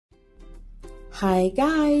Hi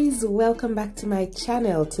guys, welcome back to my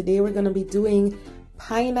channel. Today we're going to be doing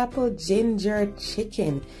pineapple ginger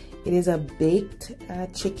chicken. It is a baked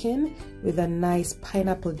chicken with a nice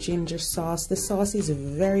pineapple ginger sauce. The sauce is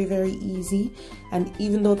very easy, and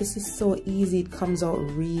even though this is so easy, it comes out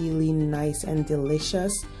really nice and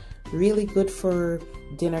delicious. Really good for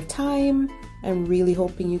dinner time. I'm really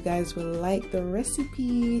hoping you guys will like the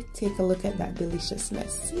recipe. Take a look at that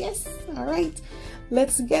deliciousness. Yes, all right,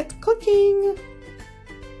 let's get cooking.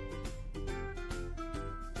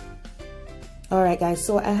 All right guys,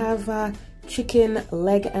 so I have chicken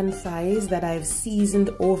leg and thighs that I've seasoned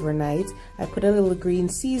overnight. I put a little green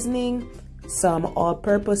seasoning, some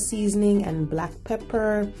all-purpose seasoning and black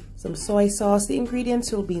pepper, some soy sauce. The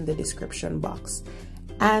ingredients will be in the description box.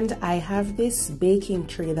 And I have this baking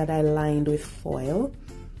tray that I lined with foil,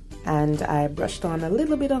 and I brushed on a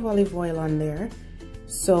little bit of olive oil on there.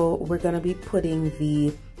 So we're gonna be putting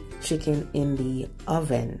the chicken in the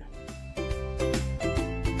oven.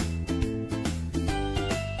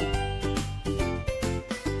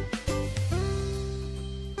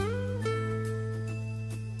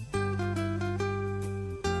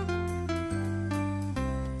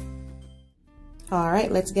 All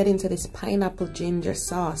right, let's get into this pineapple ginger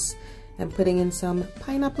sauce. I'm putting in some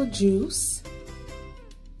pineapple juice,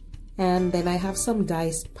 and then I have some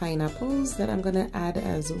diced pineapples that I'm gonna add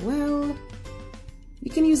as well.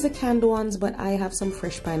 You can use the canned ones, but I have some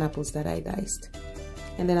fresh pineapples that I diced.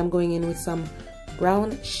 And then I'm going in with some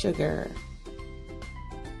brown sugar.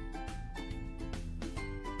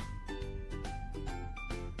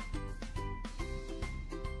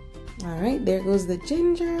 All right, there goes the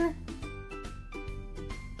ginger.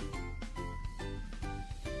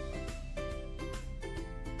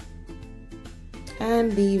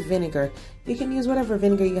 And the vinegar. You can use whatever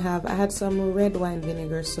vinegar you have. I had some red wine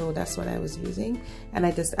vinegar, so that's what I was using. And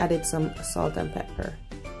I just added some salt and pepper.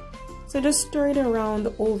 So just stir it around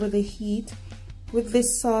over the heat. With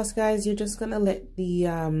this sauce, guys, you're just gonna let the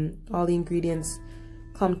all the ingredients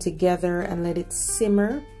come together and let it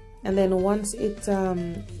simmer. And then once it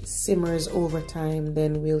simmers over time,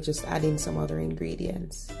 then we'll just add in some other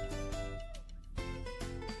ingredients.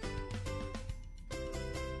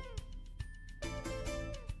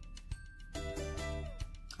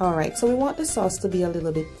 All right, so we want the sauce to be a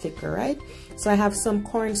little bit thicker, right? So I have some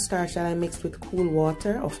cornstarch that I mixed with cool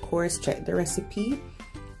water. Of course, check the recipe.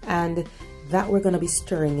 And that we're gonna be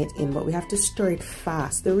stirring it in, but we have to stir it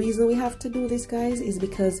fast. The reason we have to do this, guys, is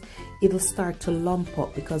because it'll start to lump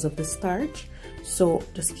up because of the starch. So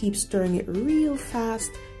just keep stirring it real fast.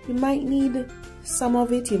 You might need some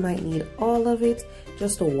of it, you might need all of it.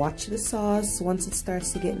 Just to watch the sauce. Once it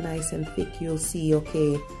starts to get nice and thick, you'll see,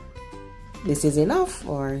 okay, this is enough,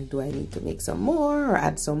 or do I need to make some more or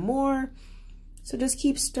add some more? So just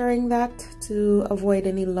keep stirring that to avoid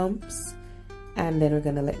any lumps, and then we're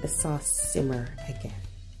gonna let the sauce simmer again.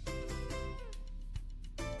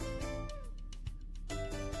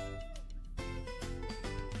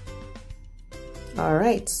 All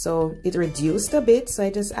right, so it reduced a bit, so I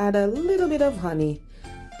just add a little bit of honey,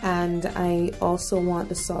 and I also want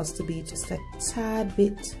the sauce to be just a tad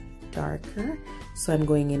bit darker. So I'm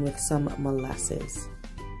going in with some molasses.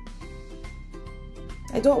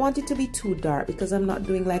 I don't want it to be too dark because I'm not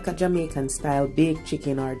doing like a Jamaican style baked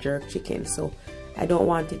chicken or jerk chicken. So I don't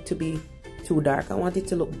want it to be too dark. I want it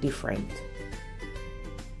to look different.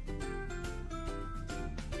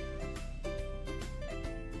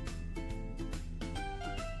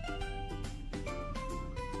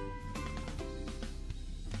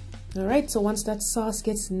 All right, so once that sauce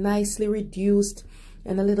gets nicely reduced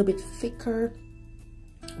and a little bit thicker,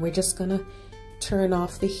 we're just gonna turn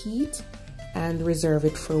off the heat and reserve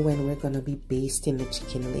it for when we're gonna be basting the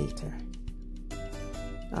chicken later.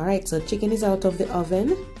 All right, so chicken is out of the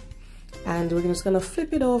oven, and we're just gonna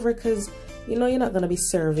flip it over because you know you're not gonna be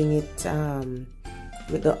serving it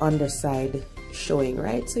with the underside showing,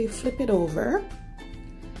 right? So you flip it over,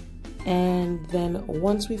 and then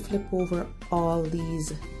once we flip over all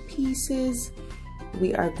these pieces,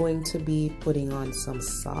 we are going to be putting on some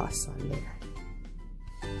sauce on there.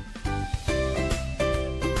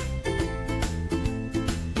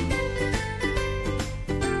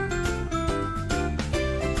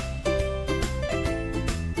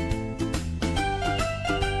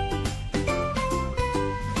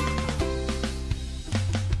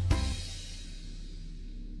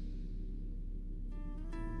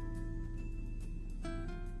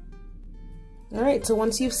 All right, so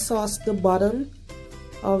once you've sauced the bottom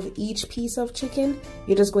of each piece of chicken,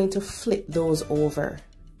 you're just going to flip those over.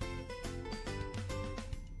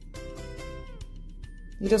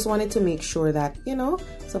 You just wanted to make sure that, you know,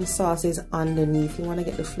 some sauce is underneath. You want to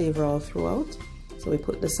get the flavor all throughout. So we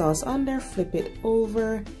put the sauce under, flip it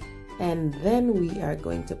over, and then we are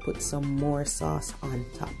going to put some more sauce on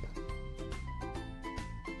top.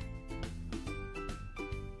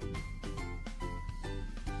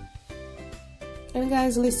 And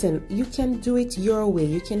guys, listen, you can do it your way.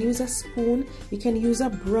 You can use a spoon, you can use a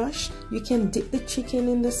brush, you can dip the chicken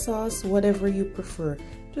in the sauce, whatever you prefer.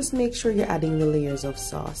 Just make sure you're adding the layers of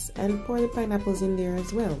sauce and pour the pineapples in there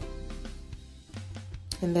as well.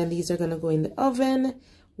 And then these are gonna go in the oven.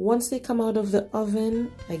 Once they come out of the oven,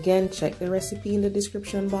 again, check the recipe in the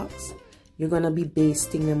description box. You're gonna be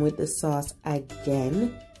basting them with the sauce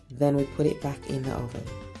again. Then we put it back in the oven.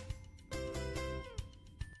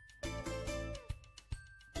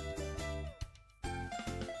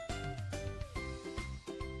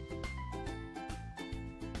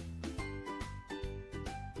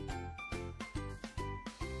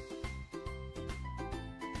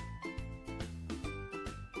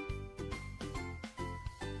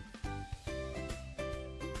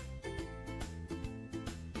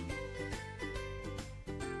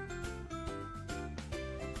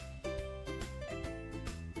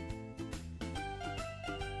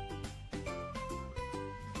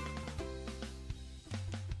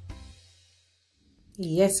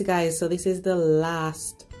 Yes guys, so this is the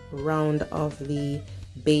last round of the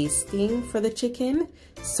basting for the chicken.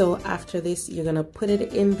 So after this, you're gonna put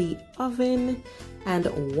it in the oven,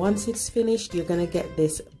 and once it's finished, you're gonna get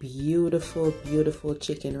this beautiful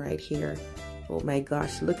chicken right here. Oh my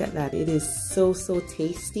gosh, look at that. It is so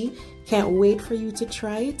tasty. Can't wait for you to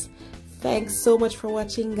try it. Thanks so much for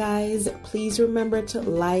watching, guys. Please remember to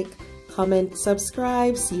like, comment,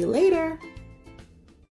 subscribe. See you later.